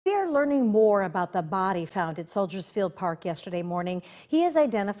learning more about the body found at Soldiers Field Park yesterday morning. He is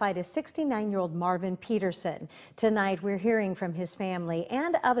identified as 69-year-old Marvin Peterson. Tonight, we're hearing from his family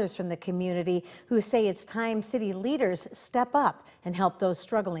and others from the community who say it's time city leaders step up and help those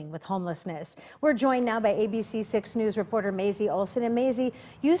struggling with homelessness. We're joined now by ABC 6 News reporter Maisie Olson. And Maisie,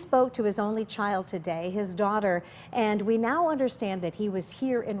 you spoke to his only child today, his daughter, and we now understand that he was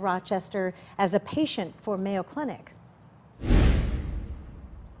here in Rochester as a patient for Mayo Clinic.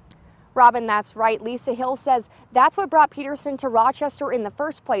 Robin, that's right. Lisa Hill says that's what brought Peterson to Rochester in the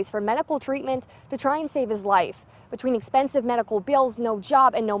first place, for medical treatment to try and save his life. Between expensive medical bills, no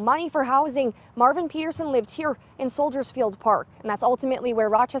job, and no money for housing, Marvin Peterson lived here in Soldiers Field Park, and that's ultimately where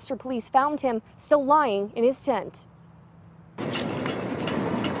Rochester police found him, still lying in his tent.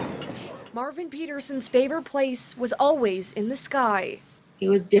 Marvin Peterson's favorite place was always in the sky. He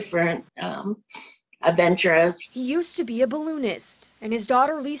was different. Adventurous. He used to be a balloonist, and his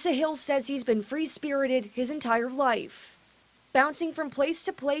daughter Lisa Hill says he's been free-spirited his entire life. Bouncing from place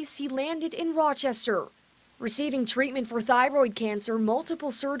to place, he landed in Rochester, receiving treatment for thyroid cancer,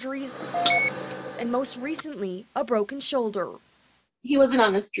 multiple surgeries, and most recently, a broken shoulder. He wasn't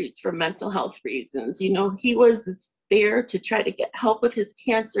on the streets for mental health reasons. You know, he was there to try to get help with his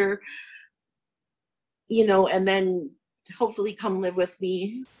cancer, you know, and then hopefully come live with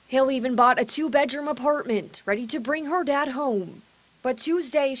me. Hill even bought a 2-bedroom apartment, ready to bring her dad home. But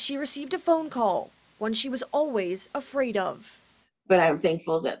Tuesday, she received a phone call, one she was always afraid of. But I'm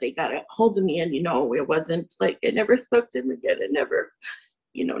thankful that they got a hold of me, and, you know, it wasn't like I never spoke to him again. I never,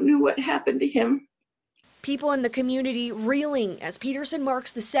 you know, knew what happened to him. People in the community reeling as Peterson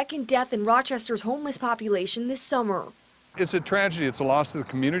marks the second death in Rochester's homeless population this summer. It's a tragedy. It's a loss to the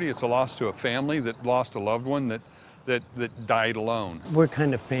community. It's a loss to a family that lost a loved one that died alone. We're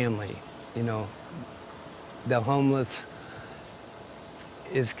kind of family, you know. The homeless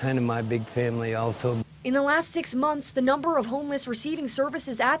is kind of my big family also. In the last 6 months, the number of homeless receiving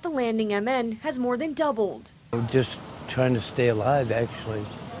services at the Landing MN has more than doubled. We're just trying to stay alive, actually.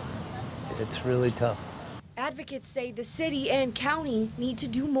 It's really tough. Advocates say the city and county need to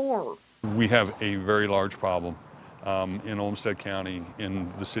do more. We have a very large problem in Olmsted County,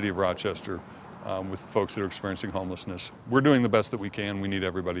 in the city of Rochester, with folks that are experiencing homelessness. We're doing the best that we can. We need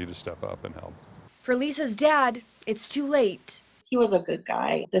everybody to step up and help. For Lisa's dad, it's too late. He was a good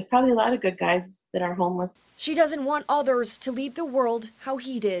guy. There's probably a lot of good guys that are homeless. She doesn't want others to leave the world how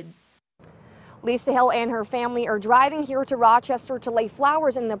he did. Lisa Hill and her family are driving here to Rochester to lay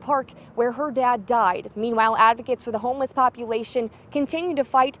flowers in the park where her dad died. Meanwhile, advocates for the homeless population continue to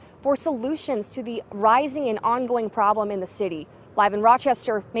fight for solutions to the rising and ongoing problem in the city. Live in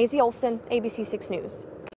Rochester, Maisie Olson, ABC 6 News.